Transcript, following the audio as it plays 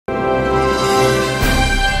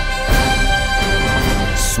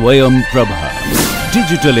Swayam Prabha.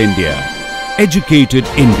 Digital India. Educated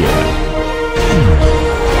India.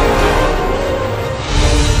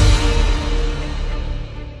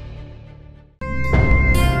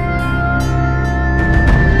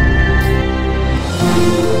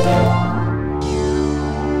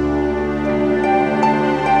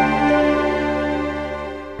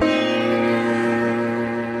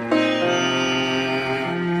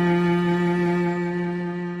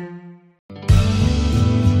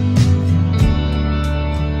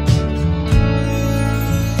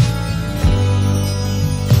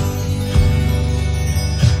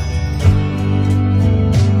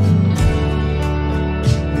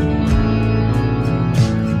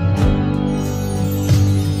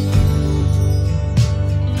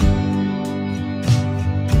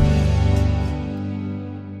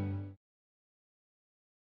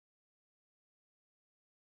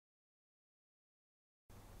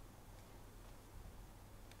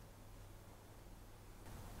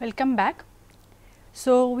 Welcome back.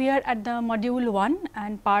 So, we are at the module 1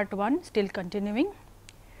 and part 1 still continuing.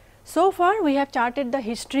 So far we have charted the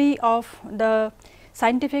history of the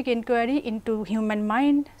scientific inquiry into human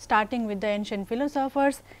mind, starting with the ancient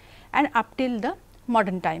philosophers and up till the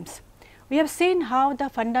modern times. We have seen how the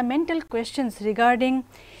fundamental questions regarding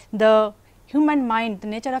the human mind, the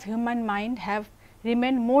nature of human mind have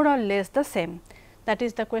remained more or less the same. That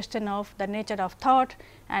is the question of the nature of thought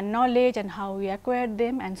and knowledge and how we acquire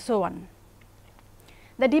them and so on.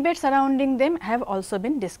 The debates surrounding them have also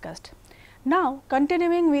been discussed. Now,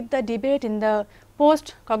 continuing with the debate in the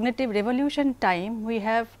post cognitive revolution time, we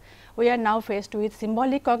are now faced with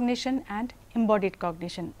symbolic cognition and embodied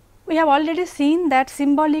cognition. We have already seen that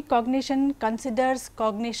symbolic cognition considers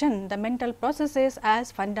cognition, the mental processes,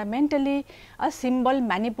 as fundamentally a symbol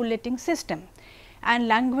manipulating system. And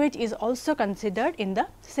language is also considered in the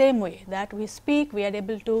same way, that we speak, we are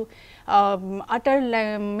able to utter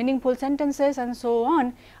meaningful sentences and so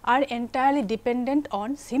on, are entirely dependent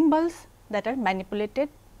on symbols that are manipulated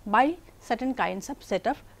by certain kinds of set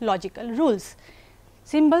of logical rules.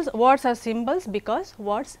 Symbols, words are symbols because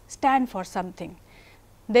words stand for something.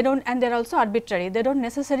 They do not, and they are also arbitrary, they do not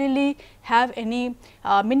necessarily have any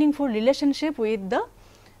meaningful relationship with the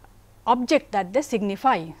object that they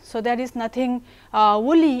signify. So, there is nothing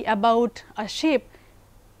woolly about a sheep,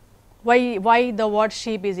 why the word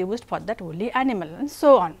sheep is used for that woolly animal and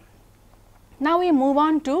so on. Now, we move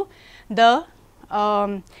on to the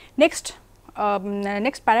next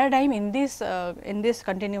paradigm in this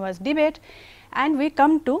continuous debate, and we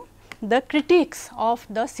come to the critiques of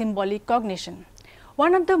the symbolic cognition.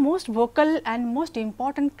 One of the most vocal and most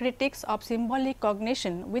important critics of symbolic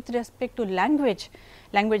cognition with respect to language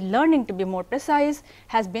learning to be more precise,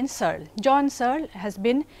 has been Searle. John Searle has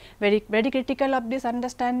been very critical of this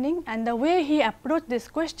understanding, and the way he approached this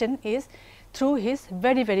question is through his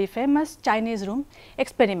very famous Chinese room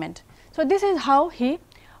experiment. So, this is how he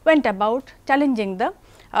went about challenging the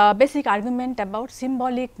basic argument about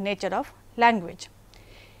symbolic nature of language.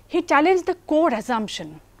 He challenged the core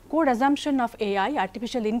assumption of AI,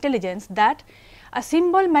 artificial intelligence, that a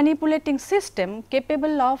symbol manipulating system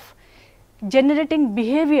capable of generating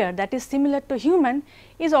behavior that is similar to human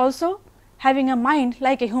is also having a mind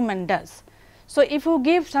like a human does. So, if you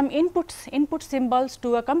give some input symbols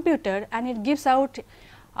to a computer and it gives out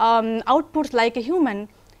outputs like a human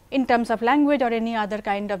in terms of language or any other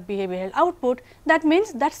kind of behavioral output, that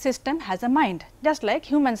means that system has a mind just like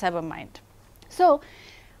humans have a mind. So,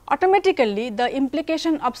 automatically the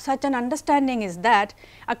implication of such an understanding is that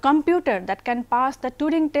a computer that can pass the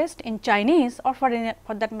Turing test in Chinese or for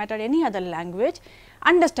that matter any other language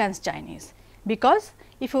understands Chinese, because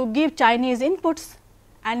if you give Chinese inputs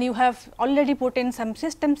and you have already put in some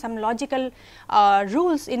system, some logical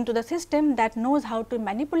rules into the system that knows how to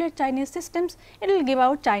manipulate Chinese systems, it will give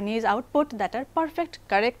out Chinese output that are perfect,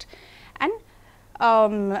 correct and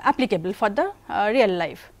applicable for the real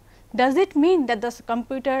life. Does it mean that the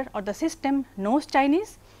computer or the system knows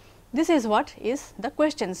Chinese? This is what is the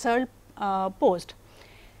question Searle posed.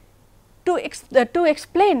 To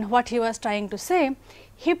explain what he was trying to say,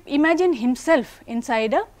 he imagined himself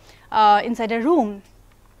inside a room,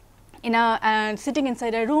 sitting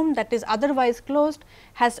inside a room that is otherwise closed,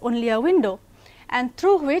 has only a window, and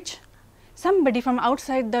through which somebody from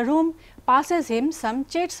outside the room passes him some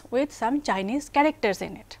chits with some Chinese characters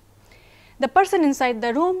in it. The person inside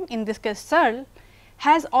the room, in this case Searle,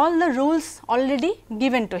 has all the rules already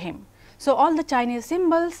given to him. So, all the Chinese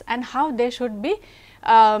symbols and how they should be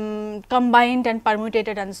combined and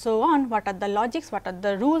permutated and so on, what are the logics, what are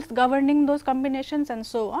the rules governing those combinations and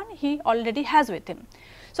so on, he already has with him.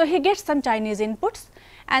 So, he gets some Chinese inputs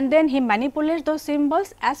and then he manipulates those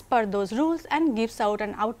symbols as per those rules and gives out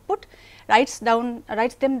an output, writes them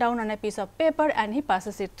down on a piece of paper and he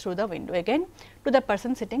passes it through the window again to the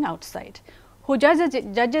person sitting outside, who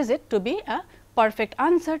judges it to be a perfect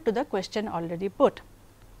answer to the question already put.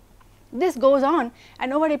 This goes on,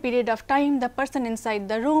 and over a period of time the person inside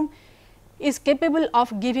the room is capable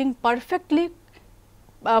of giving perfectly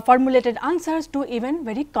formulated answers to even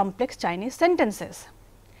very complex Chinese sentences.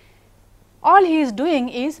 All he is doing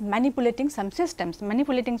is manipulating some systems,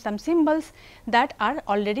 manipulating some symbols that are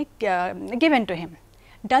already given to him.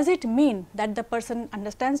 Does it mean that the person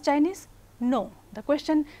understands Chinese? No.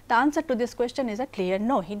 The answer to this question is a clear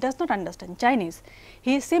no. He does not understand Chinese.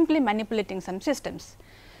 He is simply manipulating some systems.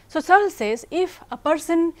 So, Searle says if a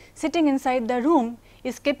person sitting inside the room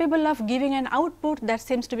is capable of giving an output that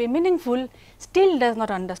seems to be meaningful, still does not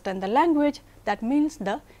understand the language, that means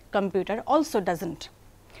the computer also does not.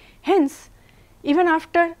 Hence, even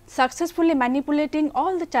after successfully manipulating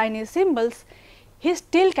all the Chinese symbols, he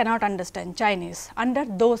still cannot understand Chinese under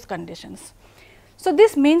those conditions. So,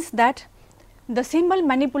 this means that the symbol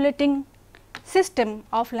manipulating system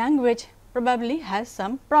of language probably has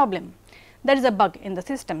some problem. There is a bug in the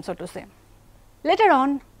system, so to say. Later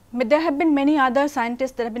on, there have been many other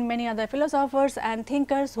scientists, there have been many other philosophers and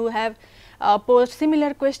thinkers who have posed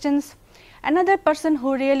similar questions. Another person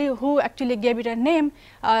who actually gave it a name,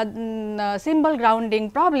 symbol grounding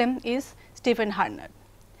problem, is Stephen Harnad.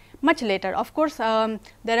 Much later, of course, there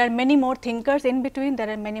are many more thinkers in between, there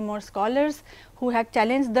are many more scholars who have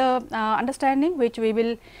challenged the understanding, which we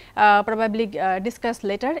will probably discuss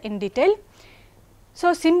later in detail.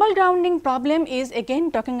 So, symbol grounding problem is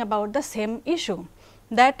again talking about the same issue,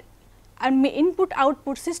 that an input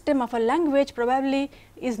output system of a language probably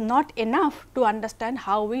is not enough to understand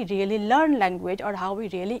how we really learn language or how we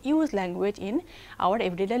really use language in our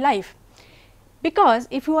everyday life. Because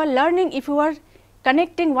if you are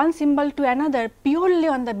connecting one symbol to another purely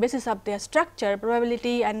on the basis of their structure,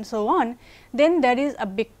 probability and so on, then there is a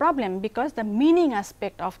big problem, because the meaning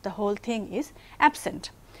aspect of the whole thing is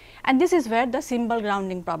absent. And this is where the symbol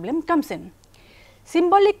grounding problem comes in.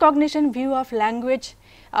 Symbolic cognition view of language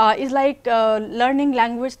is like learning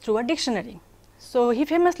language through a dictionary. So, he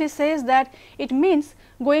famously says that it means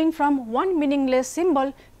going from one meaningless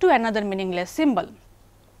symbol to another meaningless symbol,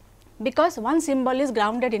 because one symbol is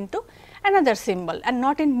grounded into another symbol and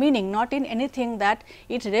not in meaning, not in anything that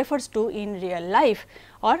it refers to in real life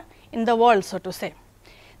or in the world, so to say.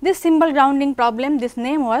 This symbol grounding problem, this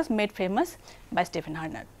name was made famous by Stephen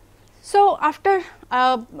Harnad. So, after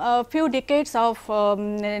a few decades of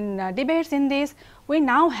debates in this, we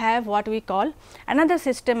now have what we call another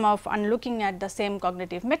system of looking at the same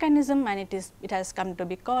cognitive mechanism, and it has come to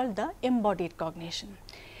be called the embodied cognition.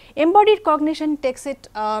 Embodied cognition takes it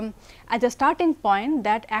as a starting point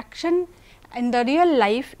that action in the real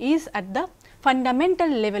life is at the fundamental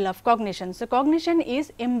level of cognition. So, cognition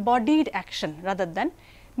is embodied action rather than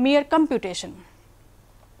mere computation.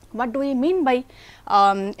 What do we mean by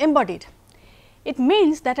embodied? It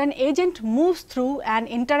means that an agent moves through and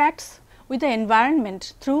interacts with the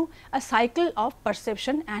environment through a cycle of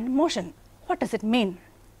perception and motion. What does it mean?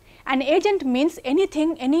 An agent means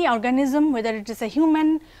anything, any organism, whether it is a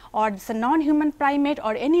human or it is a non-human primate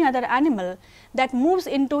or any other animal, that moves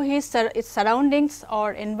into its surroundings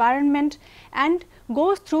or environment and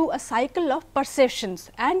goes through a cycle of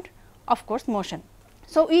perceptions and of course, motion.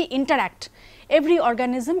 So, we interact, every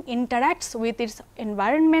organism interacts with its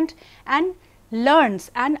environment and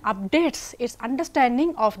learns and updates its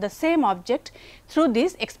understanding of the same object through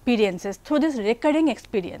these experiences, through these recurring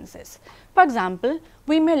experiences. For example,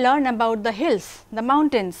 we may learn about the hills, the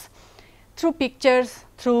mountains through pictures,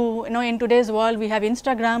 through in today's world we have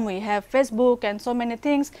Instagram, we have Facebook and so many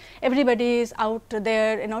things. Everybody is out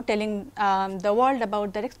there telling the world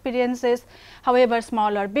about their experiences, however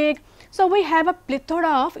small or big. So, we have a plethora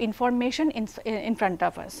of information in front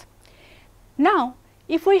of us. Now,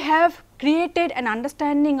 if we have created an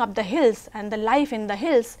understanding of the hills and the life in the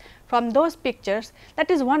hills from those pictures,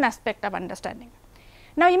 that is one aspect of understanding.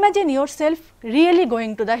 Now, imagine yourself really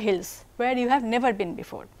going to the hills where you have never been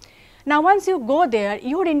before. Now, once you go there,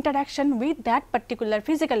 your interaction with that particular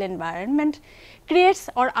physical environment creates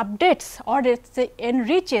or updates or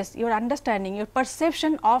enriches your understanding, your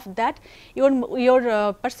perception of that,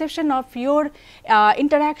 your perception of your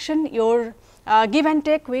interaction, your give and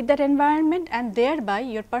take with that environment, and thereby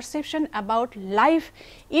your perception about life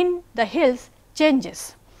in the hills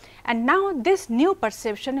changes. And now, this new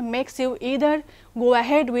perception makes you either go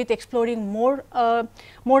ahead with exploring more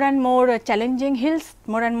and more challenging hills,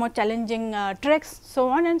 more and more challenging treks, so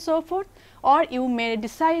on and so forth, or you may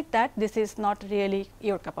decide that this is not really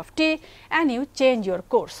your cup of tea and you change your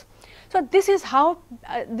course. So, this is how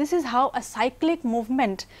a cyclic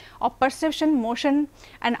movement of perception, motion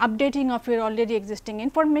and updating of your already existing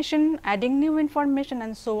information, adding new information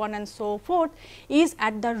and so on and so forth is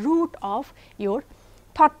at the root of your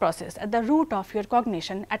thought process, at the root of your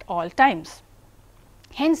cognition at all times.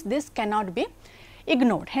 Hence, this cannot be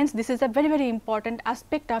ignored. Hence, this is a very, very important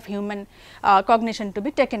aspect of human cognition to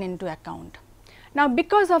be taken into account. Now,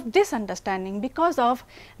 because of this understanding, because of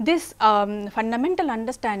this fundamental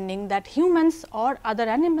understanding that humans or other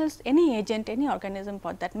animals, any agent, any organism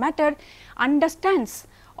for that matter, understands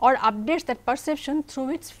or updates that perception through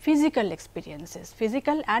its physical experiences,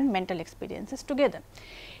 physical and mental experiences together.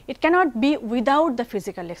 It cannot be without the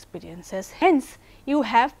physical experiences. Hence, you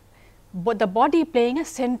have the body playing a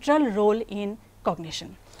central role in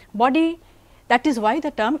cognition. Body, that is why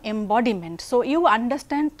the term embodiment. So, you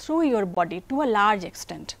understand through your body to a large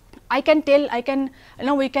extent. I can tell,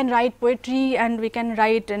 we can write poetry and we can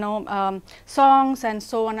write songs and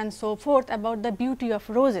so on and so forth about the beauty of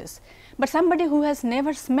roses. But somebody who has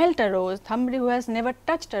never smelt a rose, somebody who has never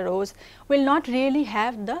touched a rose will not really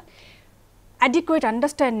have the adequate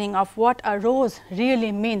understanding of what a rose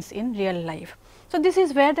really means in real life. So, this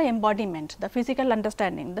is where the embodiment, the physical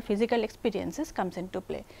understanding, the physical experiences comes into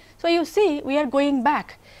play. So, you see we are going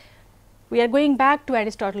back to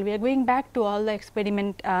Aristotle, we are going back to all the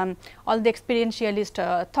all the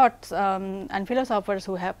experientialist thoughts and philosophers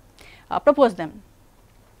who have proposed them.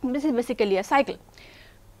 This is basically a cycle.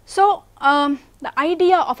 So, the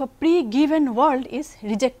idea of a pre-given world is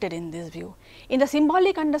rejected in this view. In the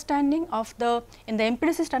symbolic understanding of in the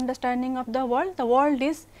empiricist understanding of the world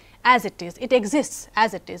is as it is, it exists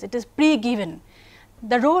as it is pre-given.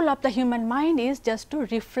 The role of the human mind is just to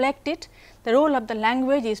reflect it, the role of the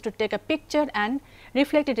language is to take a picture and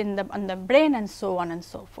reflect it on the brain and so on and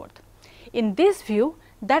so forth. In this view,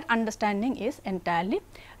 that understanding is entirely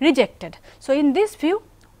rejected. So, in this view,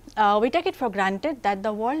 we take it for granted that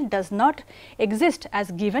the world does not exist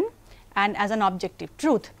as given and as an objective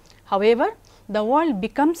truth. However, the world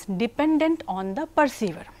becomes dependent on the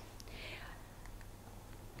perceiver.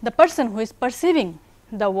 The person who is perceiving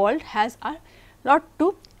the world has a lot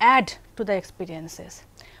to add to the experiences.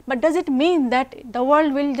 But does it mean that the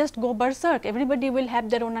world will just go berserk? Everybody will have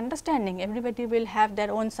their own understanding, everybody will have their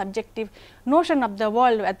own subjective notion of the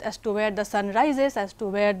world as to where the sun rises, as to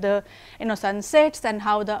where the sun sets and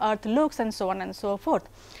how the earth looks and so on and so forth.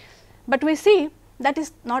 But we see that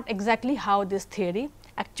is not exactly how this theory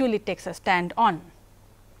actually takes a stand on.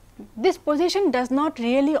 This position does not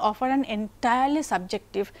really offer an entirely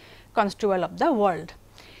subjective construal of the world,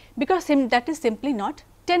 because that is simply not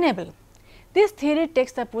tenable. This theory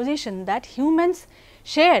takes the position that humans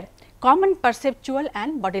share common perceptual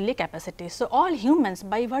and bodily capacities. So, all humans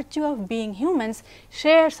by virtue of being humans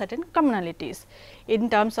share certain commonalities in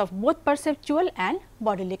terms of both perceptual and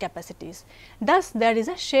bodily capacities. Thus, there is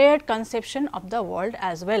a shared conception of the world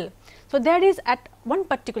as well. So, there is at one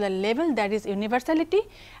particular level there is universality,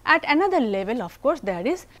 at another level of course, there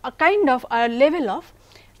is a kind of a level of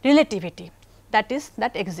relativity that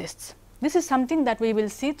exists. This is something that we will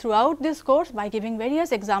see throughout this course by giving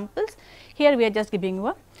various examples. Here we are just giving you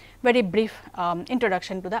a very brief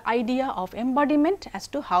introduction to the idea of embodiment as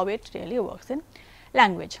to how it really works in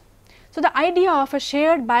language. So, the idea of a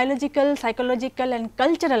shared biological, psychological and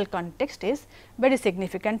cultural context is very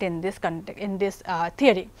significant in this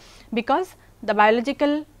theory, because the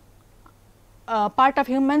biological part of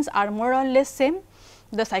humans are more or less same.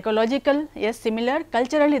 The psychological, yes, similar,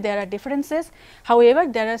 culturally there are differences, however,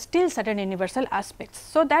 there are still certain universal aspects.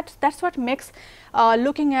 So, that is what makes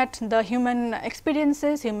looking at the human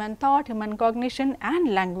experiences, human thought, human cognition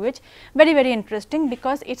and language very, very interesting,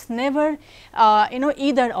 because it is never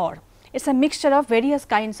either or, it is a mixture of various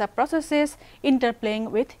kinds of processes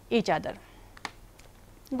interplaying with each other.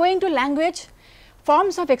 Going to language,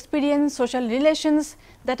 forms of experience, social relations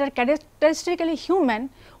that are characteristically human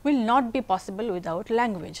will not be possible without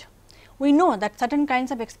language. We know that certain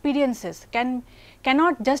kinds of experiences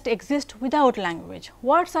cannot just exist without language.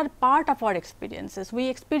 Words are part of our experiences. We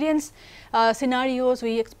experience scenarios,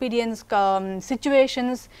 we experience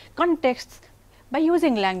situations, contexts by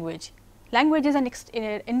using language. Language is an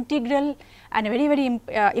integral and a very, very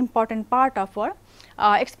important part of our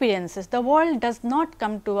experiences. The world does not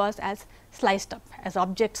come to us as sliced up as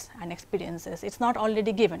objects and experiences. It is not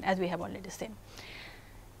already given, as we have already seen.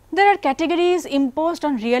 There are categories imposed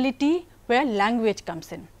on reality where language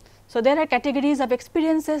comes in. So, there are categories of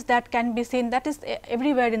experiences that can be seen, that is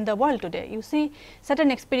everywhere in the world today. You see certain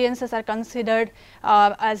experiences are considered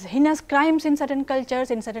as heinous crimes in certain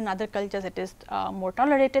cultures, in certain other cultures it is more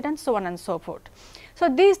tolerated, and so on and so forth. So,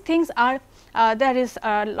 these things are there is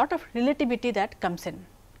a lot of relativity that comes in,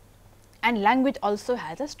 and language also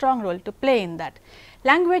has a strong role to play in that.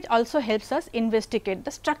 Language also helps us investigate the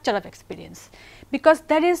structure of experience, because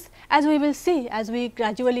there is, as we will see as we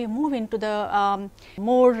gradually move into the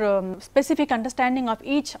more specific understanding of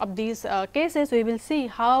each of these cases, we will see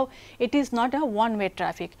how it is not a one way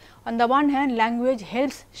traffic. On the one hand, language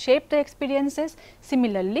helps shape the experiences,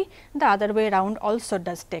 similarly the other way around also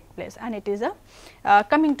does take place, and it is a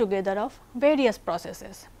coming together of various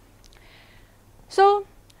processes. So,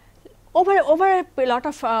 over a lot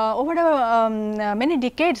of many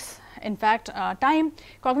decades, in fact time,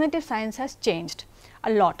 cognitive science has changed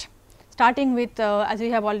a lot, starting with as we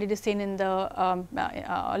have already seen in the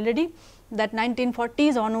already that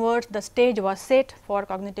 1940s onwards the stage was set for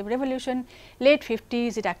cognitive revolution. Late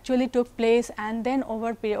 50s it actually took place, and then over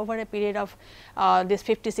a period of this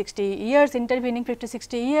 50-60 years, intervening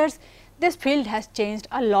 50-60 years, this field has changed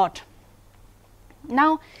a lot.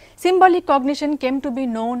 Now, symbolic cognition came to be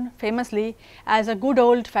known famously as a good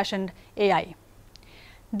old fashioned AI.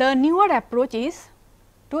 The newer approach is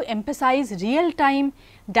to emphasize real time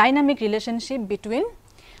dynamic relationship between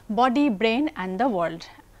body, brain and the world,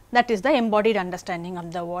 that is the embodied understanding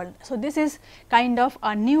of the world. So, this is kind of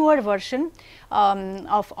a newer version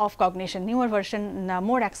of cognition, newer version,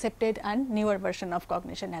 more accepted and newer version of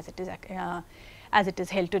cognition as it is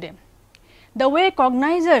held today. The way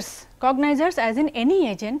cognizers as in any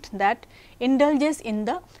agent that indulges in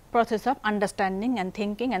the process of understanding and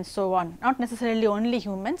thinking and so on, not necessarily only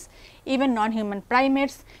humans, even non-human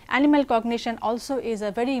primates, animal cognition also is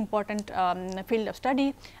a very important field of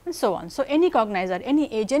study and so on. So, any cognizer,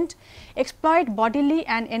 any agent exploit bodily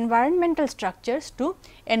and environmental structures to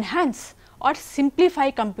enhance or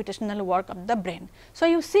simplify computational work of the brain. So,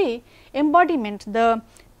 you see embodiment, the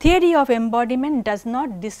theory of embodiment does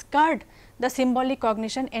not discard the symbolic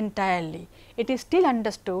cognition entirely. It is still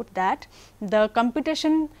understood that the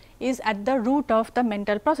computation is at the root of the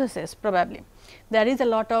mental processes probably. There is a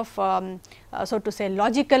lot of so to say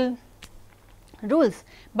logical rules,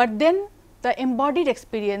 but then the embodied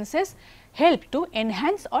experiences help to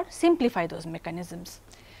enhance or simplify those mechanisms.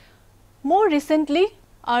 More recently,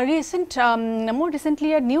 a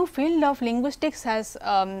new field of linguistics has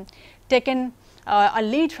taken a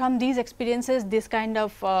lead from these experiences, this kind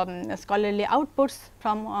of scholarly outputs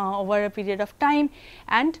from over a period of time,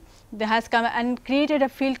 and there has come and created a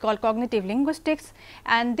field called cognitive linguistics,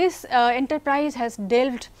 and this enterprise has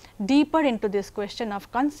delved deeper into this question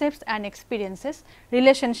of concepts and experiences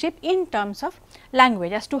relationship in terms of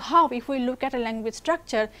language, as to how if we look at a language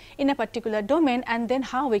structure in a particular domain and then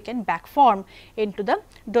how we can backform into the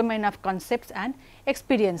domain of concepts and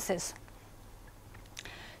experiences.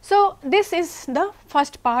 So, this is the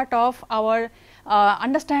first part of our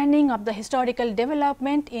understanding of the historical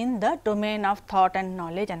development in the domain of thought and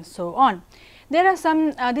knowledge and so on. There are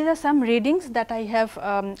some these are some readings that I have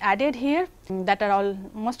added here, that are all,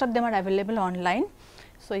 most of them are available online.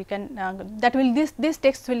 So, you can that will this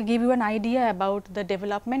text will give you an idea about the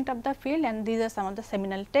development of the field, and these are some of the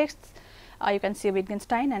seminal texts you can see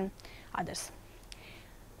Wittgenstein and others.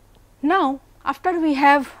 Now, after we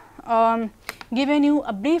have given you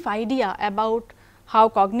a brief idea about how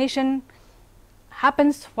cognition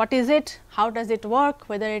happens, what is it, how does it work,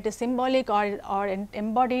 whether it is symbolic or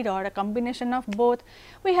embodied or a combination of both,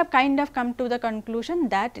 we have kind of come to the conclusion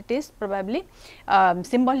that it is probably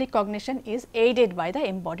symbolic cognition is aided by the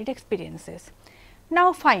embodied experiences.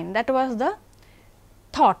 Now, fine, that was the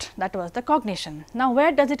thought, that was the cognition. Now,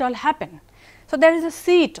 where does it all happen? So, there is a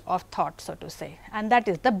seat of thought, so to say, and that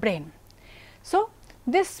is the brain. So,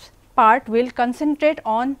 this part will concentrate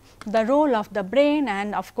on the role of the brain,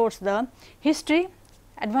 and of course, the history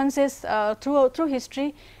advances through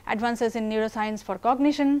history, advances in neuroscience for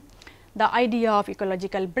cognition, the idea of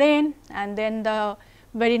ecological brain, and then the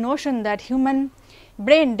very notion that human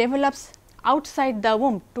brain develops outside the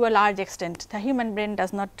womb to a large extent. The human brain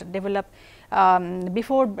does not develop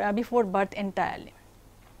before birth entirely.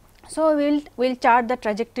 So, we will chart the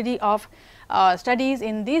trajectory of studies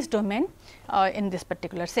in this domain in this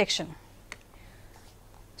particular section.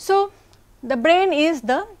 So, the brain is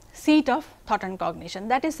the seat of thought and cognition,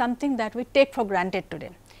 that is something that we take for granted today.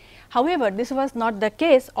 However, this was not the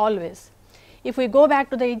case always. If we go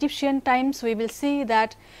back to the Egyptian times, we will see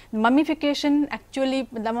that mummification actually,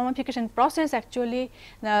 the mummification process actually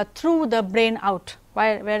threw the brain out,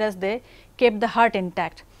 whereas they kept the heart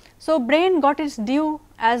intact. So, brain got its due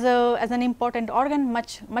as an important organ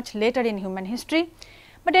much later in human history.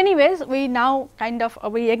 But anyways, we now kind of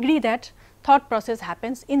we agree that thought process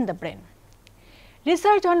happens in the brain.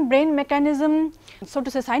 Research on brain mechanism, so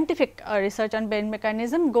to say scientific research on brain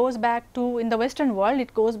mechanism goes back to, in the western world,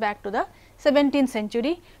 it goes back to the 17th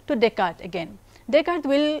century to Descartes again. Descartes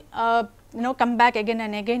will come back again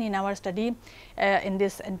and again in our study in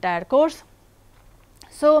this entire course.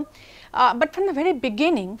 So, but from the very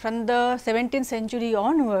beginning, from the 17th century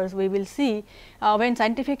onwards, we will see when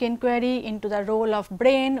scientific inquiry into the role of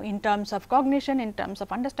brain in terms of cognition, in terms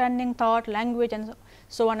of understanding thought, language and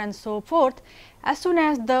so on and so forth. As soon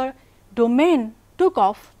as the domain took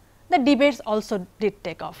off, the debates also did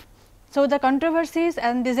take off. So, the controversies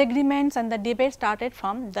and disagreements and the debate started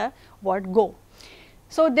from the word go.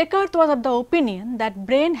 So, Descartes was of the opinion that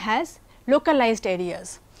brain has localized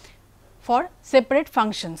areas for separate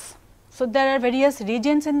functions. So, there are various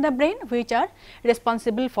regions in the brain which are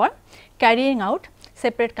responsible for carrying out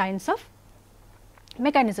separate kinds of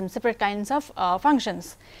mechanisms, separate kinds of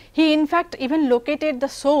functions. He in fact even located the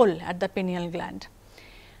soul at the pineal gland.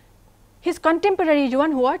 His contemporary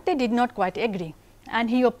Johann Huarte did not quite agree, and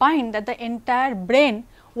he opined that the entire brain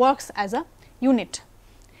works as a unit.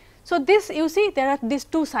 So, this you see there are these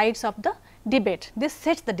two sides of the debate, this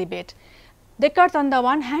sets the debate. Descartes on the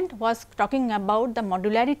one hand was talking about the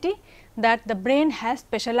modularity, that the brain has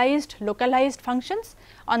specialized localized functions.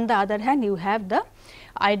 On the other hand, you have the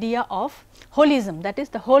idea of holism, that is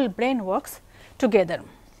the whole brain works together.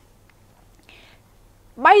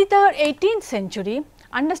 By the 18th century,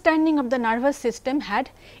 understanding of the nervous system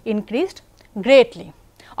had increased greatly.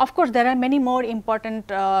 Of course, there are many more important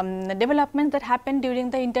developments that happened during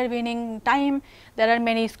the intervening time. There are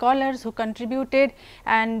many scholars who contributed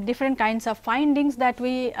and different kinds of findings that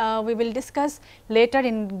we will discuss later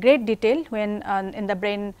in great detail when in the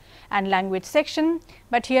brain and language section,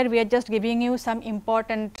 but here we are just giving you some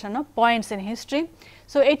important points in history.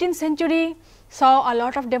 So, 18th century saw a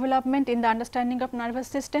lot of development in the understanding of nervous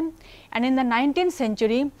system, and in the 19th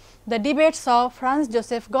century the debate saw Franz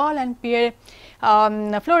Joseph Gall and Pierre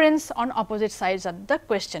Flourens on opposite sides of the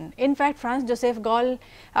question. In fact, Franz Joseph Gall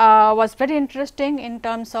was very interesting in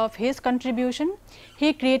terms of his contribution.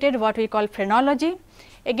 He created what we call phrenology.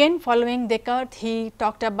 Again, following Descartes, he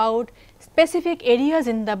talked about specific areas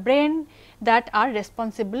in the brain that are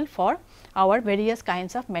responsible for our various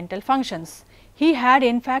kinds of mental functions. He had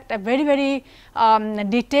in fact a very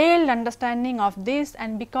detailed understanding of this,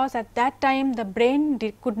 and because at that time the brain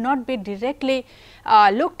could not be directly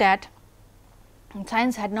looked at,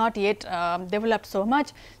 science had not yet developed so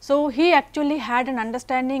much. So, he actually had an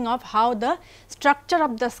understanding of how the structure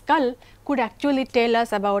of the skull could actually tell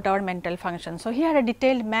us about our mental function. So, he had a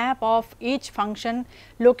detailed map of each function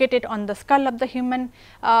located on the skull of the human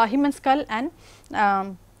skull and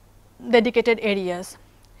dedicated areas.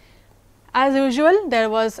 As usual, there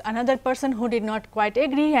was another person who did not quite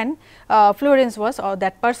agree, and Flourens was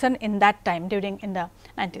that person in that time in the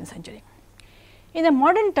 19th century. In the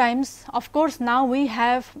modern times, of course, now we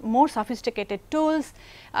have more sophisticated tools,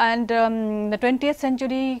 and the 20th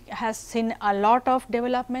century has seen a lot of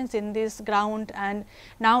developments in this ground, and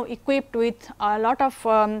now equipped with a lot of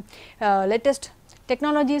latest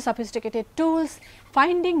technology, sophisticated tools,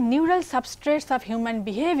 finding neural substrates of human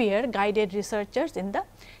behavior guided researchers in the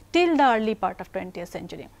till the early part of 20th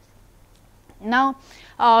century. Now,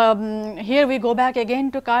 here we go back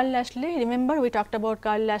again to Carl Lashley. Remember, we talked about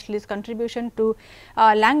Carl Lashley's contribution to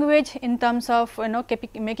language in terms of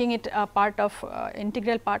making it a part of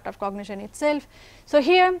integral part of cognition itself. So,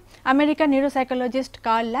 here American neuropsychologist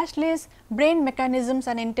Carl Lashley's Brain Mechanisms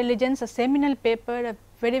and Intelligence, a seminal paper, a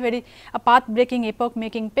very path breaking, epoch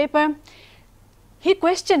making paper. He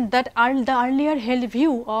questioned that the earlier held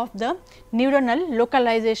view of the neuronal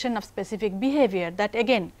localization of specific behavior, that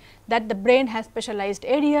again that the brain has specialized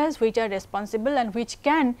areas which are responsible and which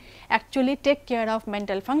can actually take care of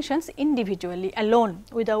mental functions individually alone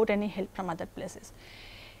without any help from other places.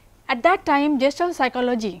 At that time, gestalt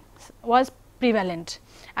psychology was prevalent,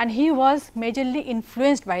 and he was majorly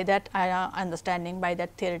influenced by that understanding, by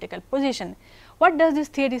that theoretical position. What does this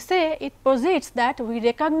theory say? It posits that we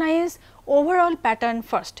recognize overall pattern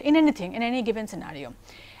first in anything, in any given scenario,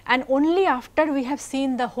 and only after we have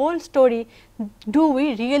seen the whole story do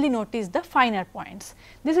we really notice the finer points.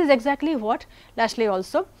 This is exactly what Lashley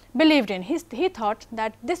also believed in. He thought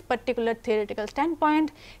that this particular theoretical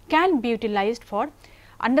standpoint can be utilized for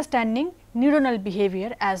understanding neuronal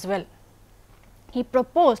behavior as well. He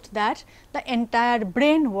proposed that the entire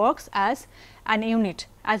brain works as an unit,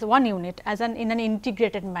 as one unit, in an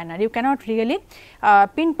integrated manner. You cannot really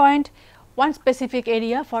pinpoint one specific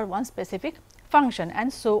area for one specific function,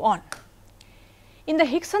 and so on. In the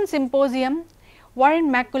Hickson Symposium,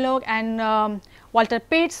 Warren McCulloch and Walter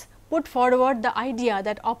Pitts put forward the idea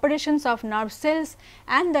that operations of nerve cells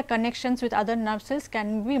and the connections with other nerve cells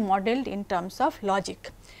can be modeled in terms of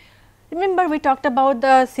logic. Remember, we talked about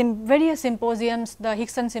the various symposiums, the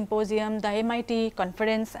Hickson Symposium, the MIT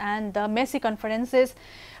conference and the Massey conferences.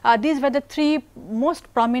 These were the three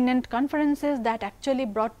most prominent conferences that actually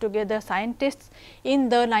brought together scientists in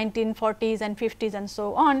the 1940s and 50s and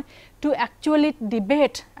so on to actually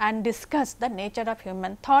debate and discuss the nature of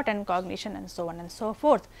human thought and cognition and so on and so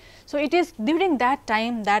forth. So, it is during that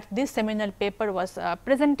time that this seminal paper was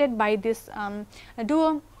presented by this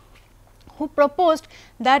duo, who proposed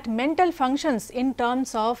that mental functions in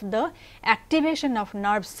terms of the activation of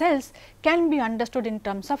nerve cells can be understood in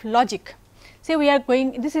terms of logic. See, we are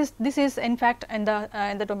going, this is in fact in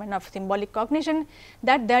the domain of symbolic cognition,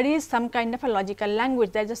 that there is some kind of a logical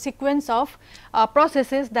language, there is a sequence of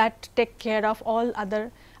processes that take care of all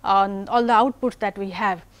other all the outputs that we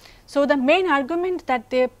have. So, the main argument that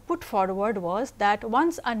they put forward was that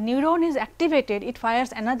once a neuron is activated, it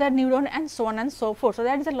fires another neuron and so on and so forth. So,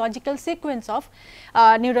 that is a logical sequence of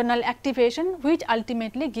neuronal activation, which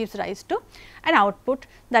ultimately gives rise to an output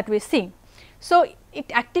that we see. So,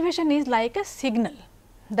 activation is like a signal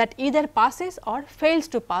that either passes or fails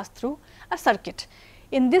to pass through a circuit.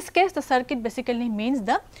 In this case, the circuit basically means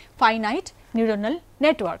the finite neuronal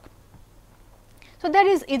network. So, there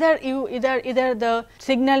is either the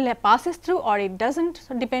signal passes through or it does not.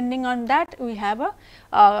 So, depending on that we have a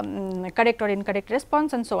correct or incorrect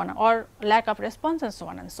response and so on, or lack of response and so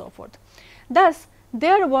on and so forth. Thus,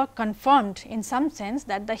 their work confirmed in some sense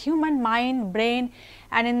that the human mind, brain,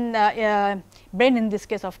 and in the brain in this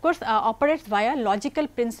case of course operates via logical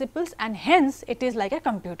principles, and hence it is like a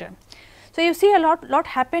computer. So, you see a lot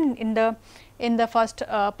happened in the first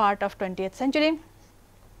part of 20th century.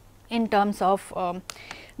 In terms of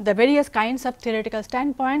the various kinds of theoretical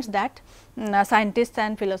standpoints that scientists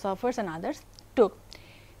and philosophers and others took.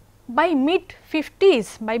 By mid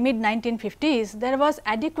 1950s, there was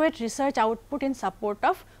adequate research output in support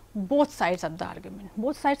of both sides of the argument.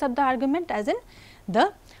 Both sides of the argument, as in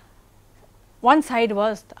the one side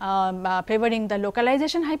was favoring the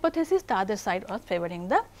localization hypothesis, the other side was favoring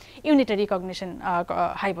the unitary cognition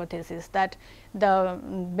hypothesis, that the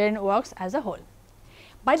brain works as a whole.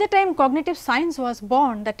 By the time cognitive science was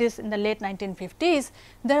born, that is in the late 1950s,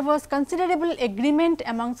 there was considerable agreement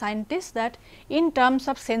among scientists that in terms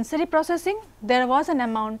of sensory processing, there was an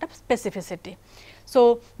amount of specificity.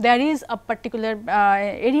 So, there is a particular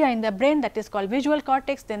area in the brain that is called visual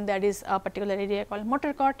cortex, then there is a particular area called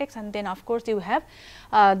motor cortex, and then of course, you have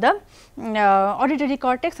the auditory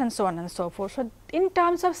cortex and so on and so forth. So, in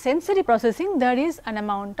terms of sensory processing, there is an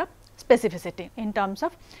amount of specificity in terms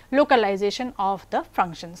of localization of the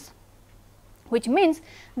functions, which means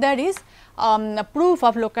there is a proof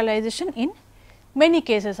of localization in many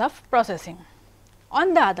cases of processing.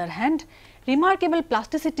 On the other hand, remarkable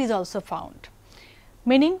plasticity is also found,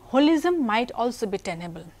 meaning holism might also be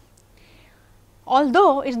tenable.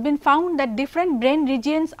 Although it has been found that different brain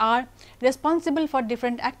regions are responsible for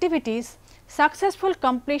different activities, successful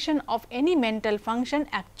completion of any mental function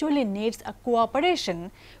actually needs a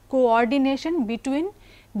coordination between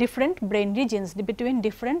different brain regions, between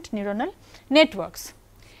different neuronal networks.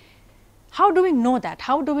 How do we know that?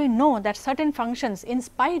 How do we know that certain functions, in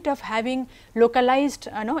spite of having localized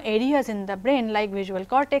areas in the brain like visual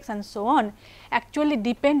cortex and so on, actually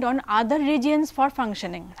depend on other regions for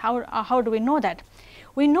functioning? How do we know that?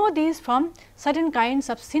 We know these from certain kinds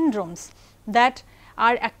of syndromes that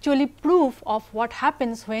are actually proof of what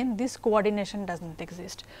happens when this coordination does not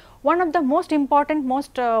exist. One of the most important,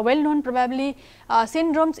 most well known probably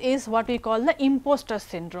syndromes is what we call the imposter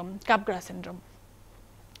syndrome, Capgras syndrome.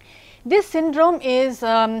 This syndrome is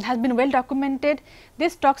has been well documented.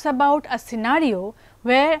 This talks about a scenario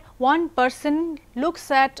where one person looks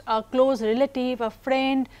at a close relative, a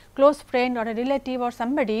friend, close friend or a relative or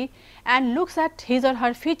somebody, and looks at his or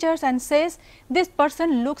her features and says, this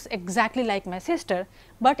person looks exactly like my sister,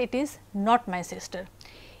 but it is not my sister.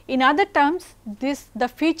 In other terms, the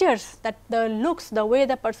features, that the looks, the way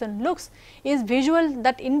the person looks is visual,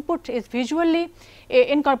 that input is visually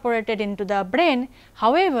incorporated into the brain.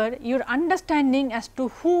 However, your understanding as to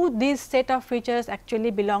who this set of features actually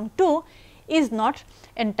belong to is not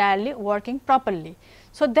entirely working properly.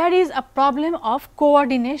 So, there is a problem of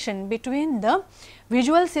coordination between the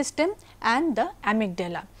visual system and the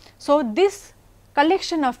amygdala. So, this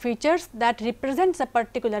collection of features that represents a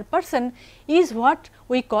particular person is what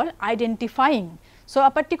we call identifying. So, a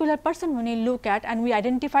particular person when we look at and we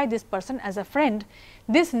identify this person as a friend,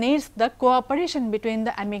 this needs the cooperation between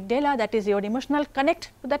the amygdala, that is your emotional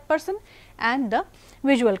connect to that person, and the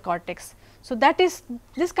visual cortex. So, that is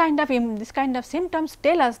this kind of symptoms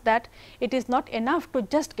tell us that it is not enough to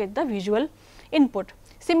just get the visual input.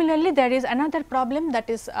 Similarly, there is another problem, that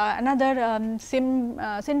is another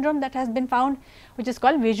syndrome that has been found, which is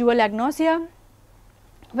called visual agnosia,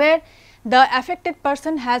 where the affected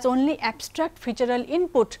person has only abstract featural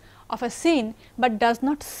input of a scene, but does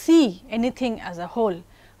not see anything as a whole.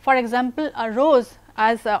 For example, a rose,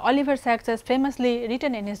 as Oliver Sacks has famously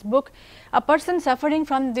written in his book, a person suffering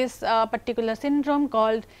from this particular syndrome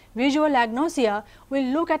called visual agnosia will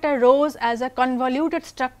look at a rose as a convoluted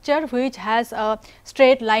structure which has a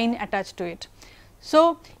straight line attached to it.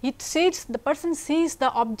 So, the person sees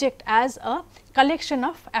the object as a collection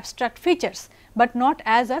of abstract features, but not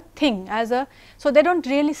as a thing, so they do not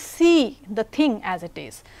really see the thing as it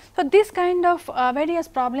is. So, this kind of various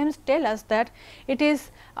problems tell us that it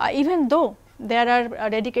is even though there are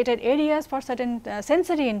dedicated areas for certain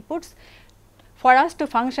sensory inputs, for us to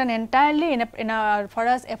function entirely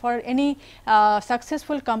for any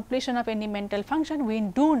successful completion of any mental function, we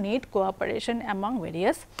do need cooperation among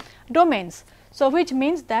various domains. So, which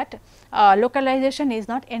means that localization is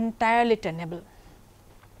not entirely tenable.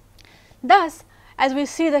 Thus, as we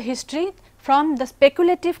see the history from the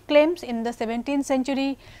speculative claims in the 17th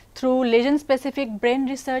century through lesion specific brain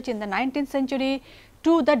research in the 19th century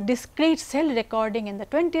to the discrete cell recording in the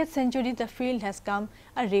 20th century, the field has come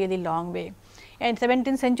a really long way. In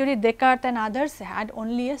 17th century, Descartes and others had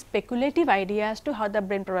only a speculative idea as to how the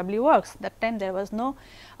brain probably works. That time there was no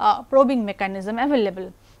probing mechanism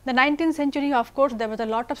available. The 19th century, of course, there was a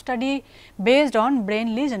lot of study based on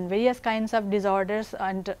brain lesion, various kinds of disorders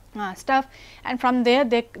and stuff, and from there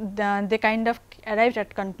they kind of arrived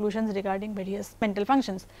at conclusions regarding various mental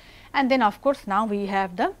functions. And then of course, now we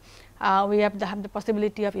have the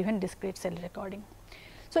possibility of even discrete cell recording.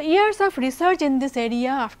 So, years of research in this area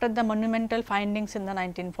after the monumental findings in the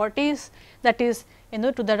 1940s, that is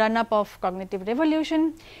to the run up of cognitive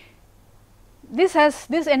revolution. This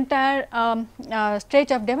entire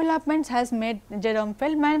stretch of developments has made Jerome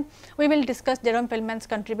Feldman. We will discuss Jerome Feldman's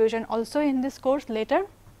contribution also in this course later.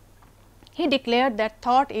 He declared that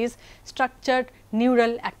thought is structured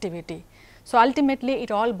neural activity. So, ultimately it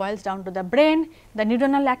all boils down to the brain, the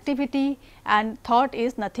neuronal activity, and thought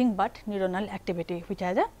is nothing but neuronal activity which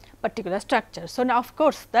has a particular structure. So, now of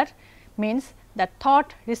course, that means that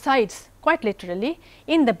thought resides quite literally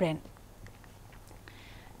in the brain.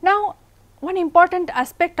 Now, one important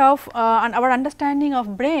aspect of our understanding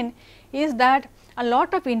of brain is that a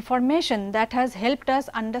lot of information that has helped us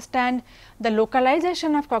understand the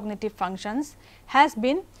localization of cognitive functions has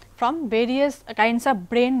been from various kinds of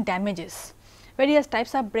brain damages. Various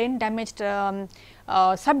types of brain damaged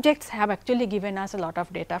subjects have actually given us a lot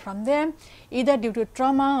of data from them, either due to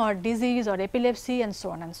trauma or disease or epilepsy and so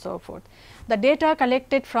on and so forth. The data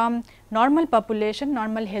collected from normal population,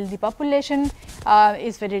 normal healthy population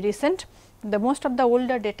is very recent. The most of the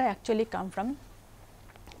older data actually come from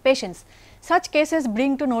patients. Such cases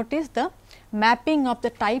bring to notice the mapping of the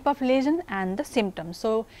type of lesion and the symptoms.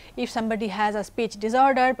 So, if somebody has a speech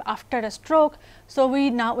disorder after a stroke, so we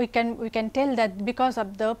can tell that because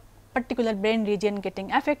of the particular brain region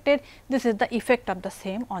getting affected, this is the effect of the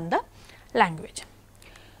same on the language.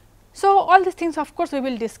 So, all these things of course, we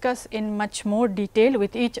will discuss in much more detail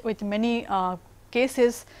with many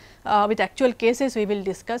cases, with actual cases we will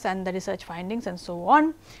discuss and the research findings and so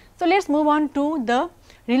on. So, let us move on to the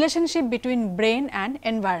relationship between brain and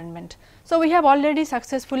environment. So, we have already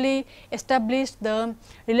successfully established the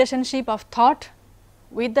relationship of thought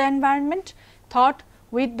with the environment, thought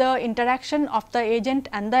with the interaction of the agent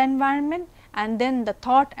and the environment, and then the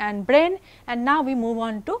thought and brain, and now we move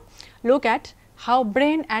on to look at how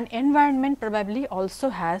brain and environment probably also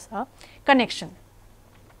has a connection.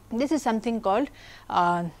 This is something called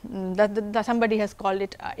somebody has called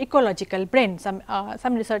it ecological brain, some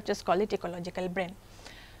researchers call it ecological brain.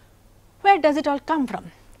 Where does it all come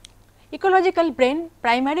from? Ecological brain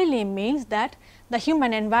primarily means that the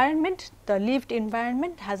human environment, the lived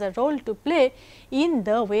environment has a role to play in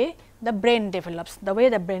the way the brain develops, the way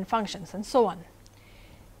the brain functions and so on.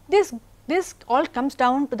 This all comes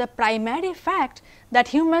down to the primary fact that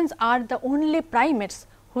humans are the only primates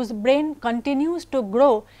whose brain continues to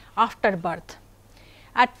grow after birth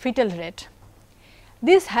at fetal rate.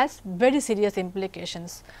 This has very serious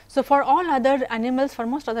implications. So, for all other animals, for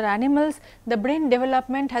most other animals, the brain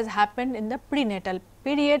development has happened in the prenatal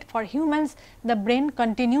period. For humans, the brain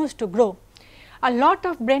continues to grow. A lot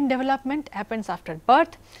of brain development happens after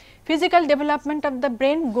birth. physical development of the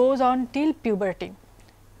brain goes on till puberty.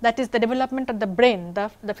 That is the development of the brain,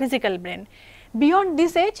 the physical brain. Beyond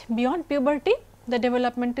this age, beyond puberty, the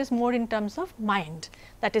development is more in terms of mind,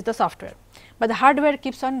 that is the software, but the hardware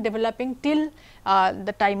keeps on developing till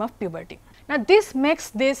the time of puberty. Now, this makes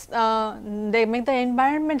this they make the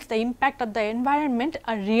environment, the impact of the environment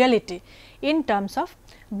a reality in terms of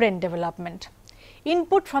brain development.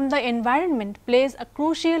 Input from the environment plays a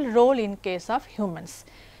crucial role in case of humans,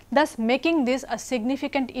 thus making this a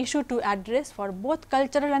significant issue to address for both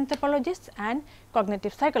cultural anthropologists and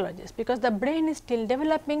cognitive psychologists, because the brain is still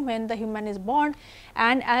developing when the human is born,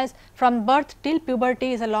 and as from birth till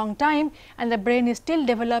puberty is a long time, and the brain is still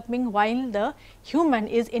developing while the human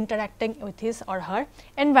is interacting with his or her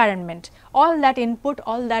environment. All that input,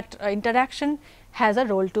 all that interaction has a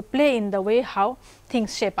role to play in the way how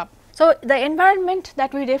things shape up. So, the environment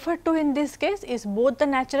that we refer to in this case is both the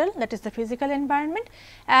natural, that is the physical environment,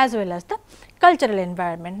 as well as the cultural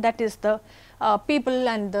environment, that is the people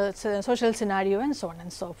and the social scenario and so on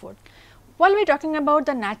and so forth. While we are talking about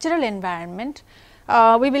the natural environment,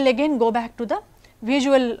 we will again go back to the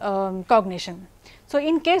visual cognition. So,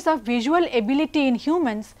 in case of visual ability in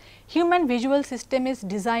humans, human visual system is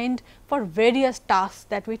designed for various tasks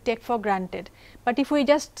that we take for granted, but if we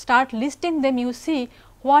just start listing them, you see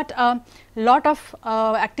what a lot of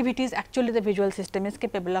activities actually the visual system is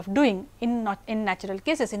capable of doing in natural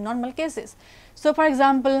cases, in normal cases. So, for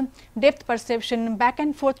example, depth perception, back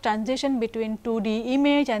and forth transition between 2D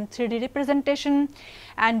image and 3D representation,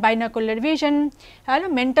 and binocular vision,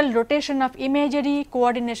 mental rotation of imagery,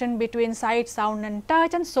 coordination between sight, sound and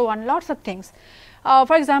touch, and so on, lots of things.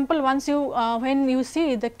 For example, once you when you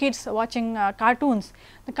see the kids watching cartoons,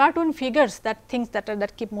 the cartoon figures, that things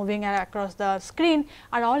that keep moving across the screen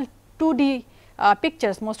are all 2D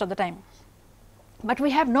pictures most of the time. But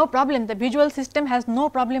we have no problem, the visual system has no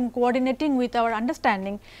problem coordinating with our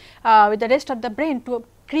understanding with the rest of the brain to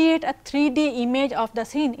create a 3D image of the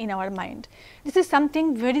scene in our mind. This is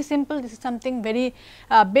something very simple, this is something very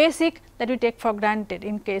basic that we take for granted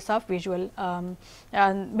in case of visual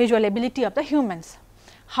ability of the humans.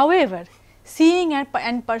 However, seeing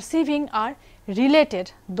and perceiving are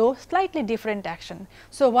related, though slightly different action.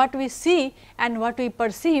 So, what we see and what we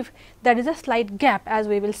perceive, there is a slight gap, as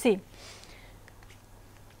we will see.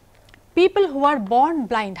 People who are born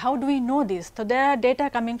blind, how do we know this? So, there are data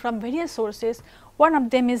coming from various sources. One of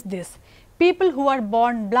them is this: people who are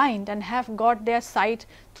born blind and have got their sight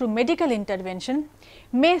through medical intervention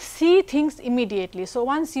may see things immediately. So,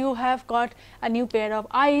 once you have got a new pair of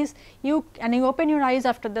eyes, you open your eyes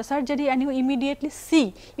after the surgery and you immediately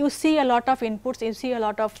see, you see a lot of inputs, you see a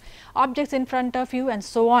lot of objects in front of you and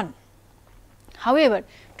so on. However,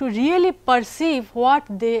 to really perceive what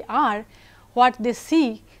they are, what they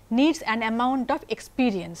see, needs an amount of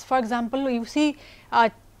experience. For example, you see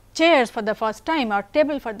chairs for the first time, or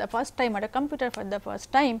table for the first time, or a computer for the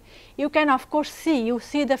first time, you can of course see, you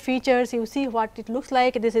see the features, you see what it looks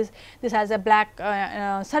like, this has a black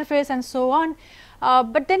surface and so on.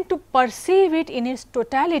 But then to perceive it in its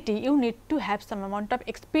totality, you need to have some amount of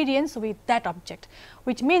experience with that object,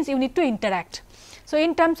 which means you need to interact. So,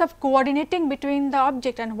 in terms of coordinating between the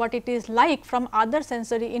object and what it is like from other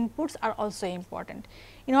sensory inputs are also important.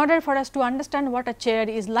 In order for us to understand what a chair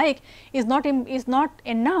is like, is not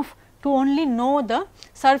enough to only know the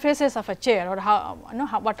surfaces of a chair, or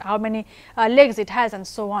how many legs it has and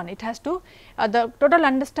so on. It has to the total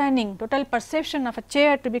understanding, total perception of a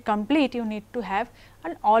chair to be complete, you need to have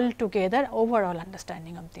an altogether overall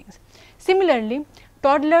understanding of things. Similarly,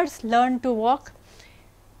 toddlers learn to walk,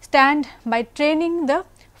 stand by training the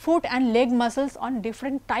foot and leg muscles on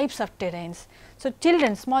different types of terrains. So,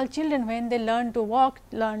 children, small children, when they learn to walk,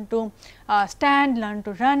 learn to stand, learn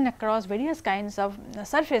to run across various kinds of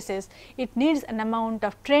surfaces, it needs an amount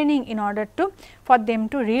of training in order to for them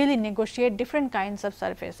to really negotiate different kinds of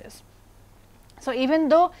surfaces. So, even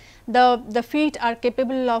though the feet are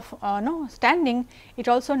capable of standing, it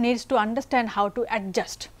also needs to understand how to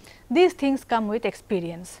adjust. These things come with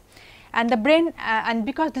experience. And the brain and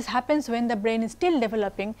because this happens when the brain is still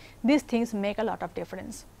developing, these things make a lot of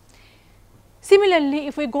difference. Similarly,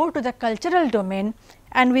 if we go to the cultural domain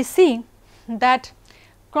and we see that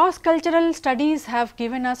cross cultural studies have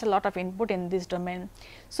given us a lot of input in this domain.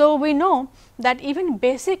 So, we know that even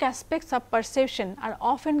basic aspects of perception are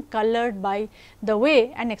often colored by the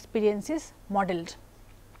way an experience is modeled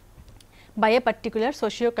by a particular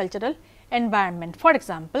socio-cultural environment. For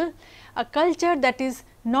example, a culture that is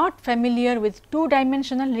not familiar with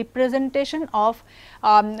two-dimensional representation of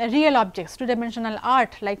real objects, two-dimensional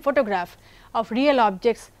art like photograph of real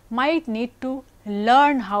objects, might need to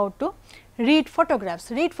learn how to read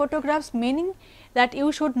photographs meaning that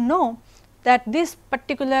you should know that this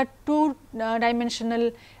particular two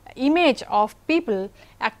dimensional image of people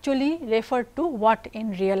actually refer to what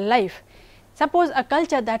in real life. Suppose a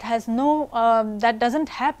culture that has no that does not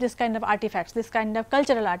have this kind of artifacts, this kind of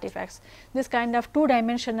cultural artifacts, this kind of two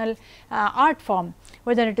dimensional art form,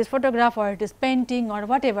 whether it is photograph or it is painting or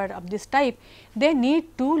whatever of this type, they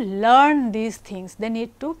need to learn these things, they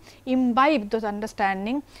need to imbibe those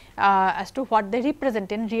understanding as to what they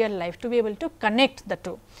represent in real life to be able to connect the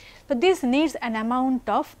two. So, this needs an amount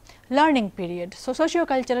of learning period. So,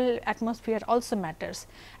 socio-cultural atmosphere also matters.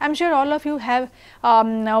 I am sure all of you have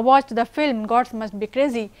watched the film Gods Must Be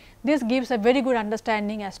Crazy. This gives a very good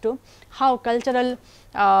understanding as to how cultural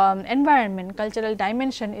environment, cultural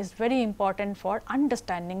dimension is very important for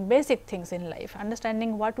understanding basic things in life,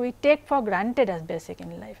 understanding what we take for granted as basic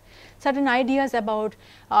in life. Certain ideas about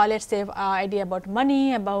let us say idea about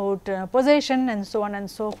money, about possession and so on and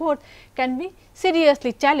so forth can be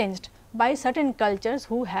seriously challenged by certain cultures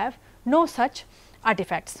who have no such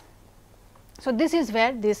artifacts. So, this is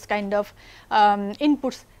where this kind of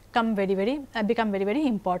inputs become very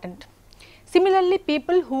important. Similarly,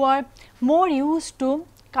 people who are more used to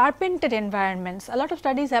carpentered environments, a lot of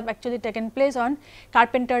studies have actually taken place on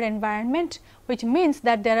carpentered environment, which means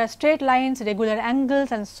that there are straight lines, regular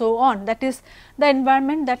angles and so on. That is the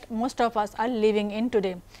environment that most of us are living in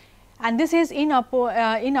today. And this is in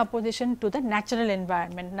opposition to the natural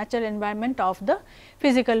environment of the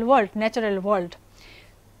physical world, natural world.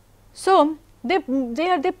 So, they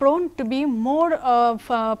are prone to be more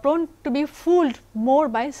prone to be fooled more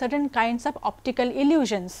by certain kinds of optical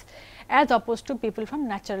illusions as opposed to people from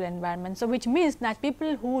natural environments. So, which means that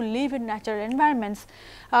people who live in natural environments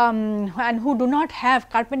and who do not have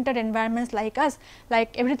carpentered environments like us,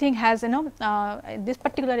 like everything has this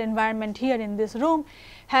particular environment here in this room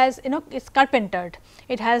has is carpentered,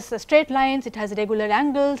 it has straight lines, it has regular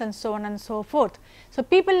angles and so on and so forth. So,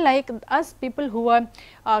 people like us, people who are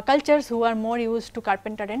cultures who are more used to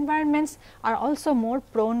carpentered environments are also more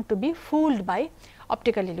prone to be fooled by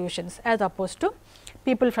optical illusions as opposed to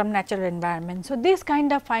people from natural environments. So, these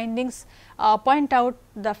kind of findings point out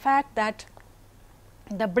the fact that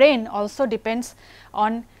the brain also depends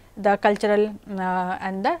on the cultural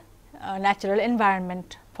and the natural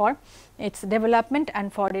environment for its development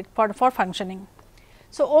and for functioning.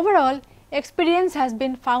 So, overall experience has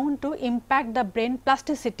been found to impact the brain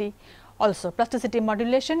plasticity also, plasticity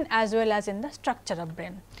modulation as well as in the structure of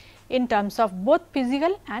brain in terms of both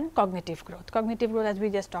physical and cognitive growth. Cognitive growth as we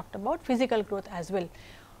just talked about, physical growth as well.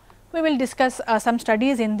 We will discuss some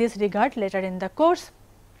studies in this regard later in the course,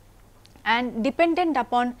 and dependent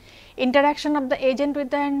upon interaction of the agent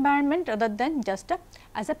with the environment rather than just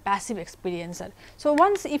as a passive experiencer. So,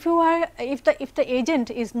 once if the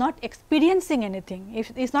agent is not experiencing anything,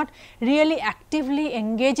 if is not really actively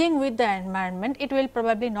engaging with the environment, it will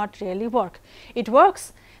probably not really work. It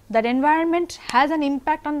works, that environment has an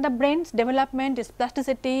impact on the brain's development, its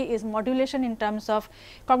plasticity, its modulation in terms of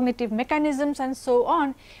cognitive mechanisms and so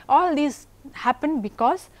on. All these happen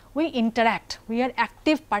because we interact, we are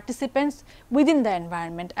active participants within the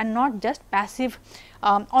environment and not just passive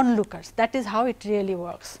onlookers. That is how it really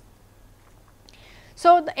works.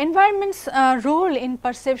 So, the environment's role in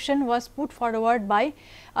perception was put forward by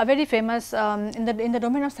a very famous in the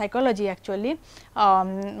domain of psychology actually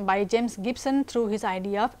by James Gibson through his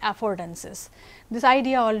idea of affordances. This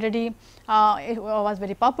idea already was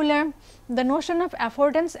very popular. The notion of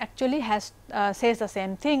affordance actually has says the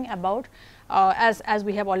same thing about as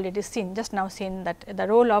we have already seen, just now seen that the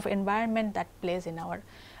role of environment that plays in our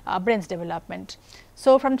brain's development.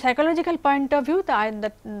 So, from psychological point of view,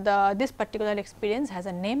 this particular experience has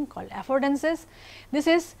a name called affordances. This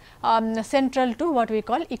is central to what we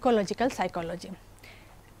call ecological psychology.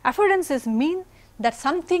 Affordances mean that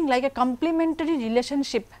something like a complementary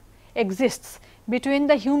relationship exists between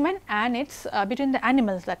the human and its between the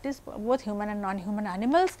animals, that is both human and non-human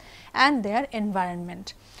animals and their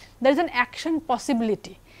environment. There is an action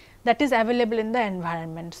possibility that is available in the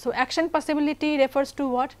environment. So, action possibility refers to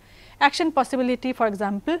what? Action possibility, for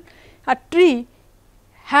example, a tree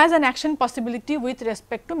has an action possibility with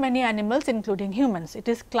respect to many animals including humans. It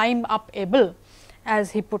is climb up able,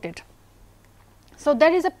 as he put it. So,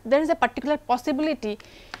 there is a particular possibility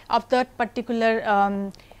of that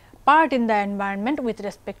particular part in the environment with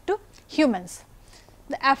respect to humans.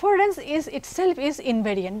 The affordance is itself is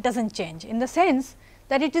invariant, does not change in the sense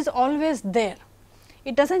that it is always there.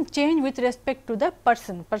 It does not change with respect to the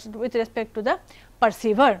person, with respect to the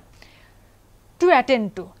perceiver. to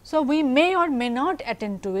attend to. So, we may or may not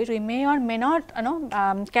attend to it, we may or may not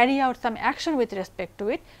carry out some action with respect to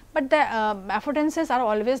it, but the affordances are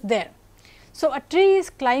always there. So, a tree is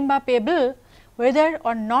climbable whether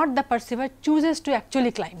or not the perceiver chooses to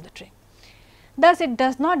actually climb the tree. Thus, it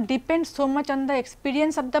does not depend so much on the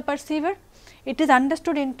experience of the perceiver, it is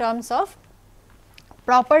understood in terms of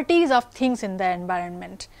properties of things in the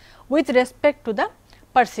environment with respect to the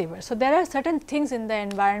perceiver. So, there are certain things in the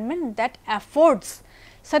environment that affords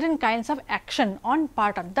certain kinds of action on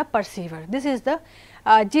part of the perceiver. This is the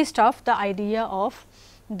gist of the idea of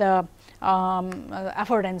the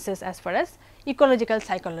affordances as far as ecological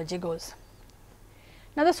psychology goes.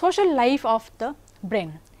 Now, the social life of the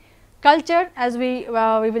brain. Culture, as we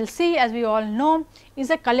will see, as we all know, is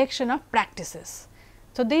a collection of practices.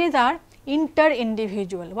 So, these are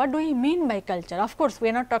inter-individual. What do we mean by culture? Of course, we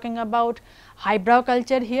are not talking about highbrow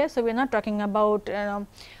culture here. So, we are not talking about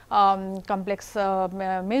complex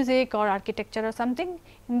music or architecture or something.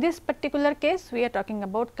 In this particular case, we are talking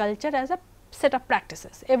about culture as a set of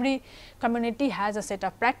practices. Every community has a set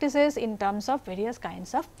of practices in terms of various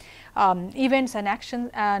kinds of events and actions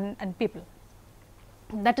and people.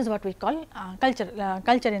 That is what we call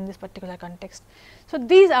culture in this particular context. So,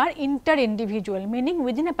 these are inter-individual, meaning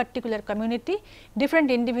within a particular community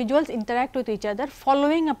different individuals interact with each other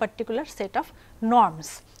following a particular set of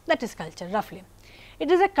norms, that is culture roughly.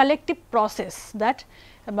 It is a collective process that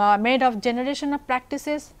made of generation of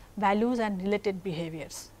practices, values and related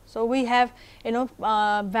behaviors. So, we have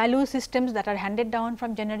value systems that are handed down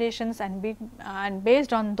from generations and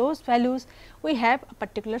based on those values we have a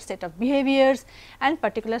particular set of behaviors and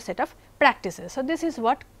particular set of practices. So, this is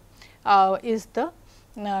what is the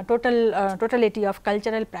totality of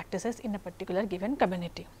cultural practices in a particular given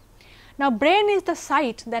community. Now, brain is the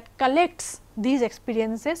site that collects these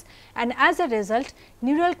experiences and as a result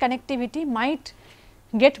neural connectivity might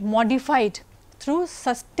get modified through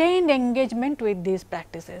sustained engagement with these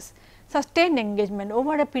practices. Sustained engagement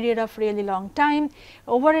over a period of really long time,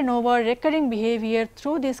 over and over recurring behavior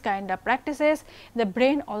through this kind of practices, the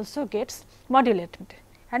brain also gets modulated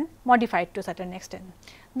and modified to a certain extent.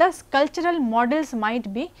 Thus, cultural models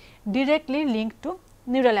might be directly linked to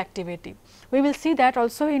neural activity. We will see that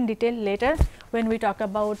also in detail later when we talk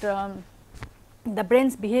about the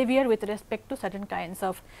brain's behavior with respect to certain kinds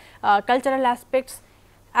of cultural aspects,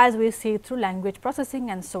 as we see through language processing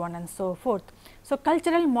and so on and so forth. So,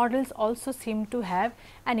 cultural models also seem to have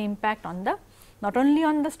an impact on the not only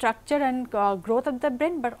on the structure and growth of the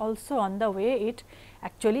brain, but also on the way it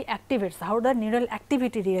actually activates, how the neural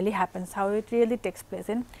activity really happens, how it really takes place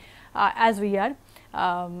in as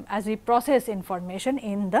we process information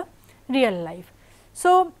in the real life.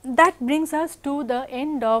 So, that brings us to the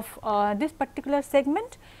end of this particular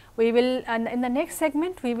segment. We will in the next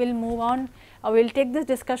segment we will move on, we will take this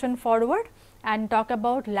discussion forward and talk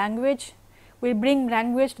about language. We will bring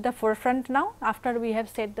language to the forefront now after we have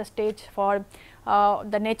set the stage for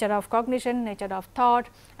the nature of cognition, nature of thought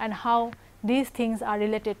and how these things are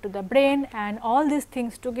related to the brain, and all these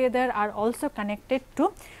things together are also connected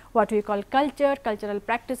to what we call culture, cultural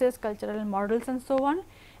practices, cultural models and so on.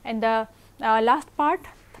 And the last part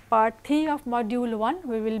 3 of module 1,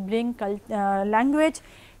 we will bring language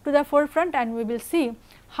to the forefront and we will see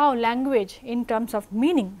how language in terms of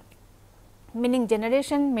meaning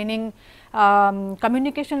generation, meaning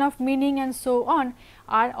communication of meaning and so on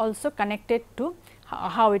are also connected to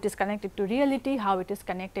how it is connected to reality, how it is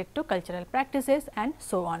connected to cultural practices and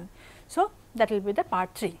so on. So, that will be the part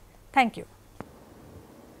 3. Thank you.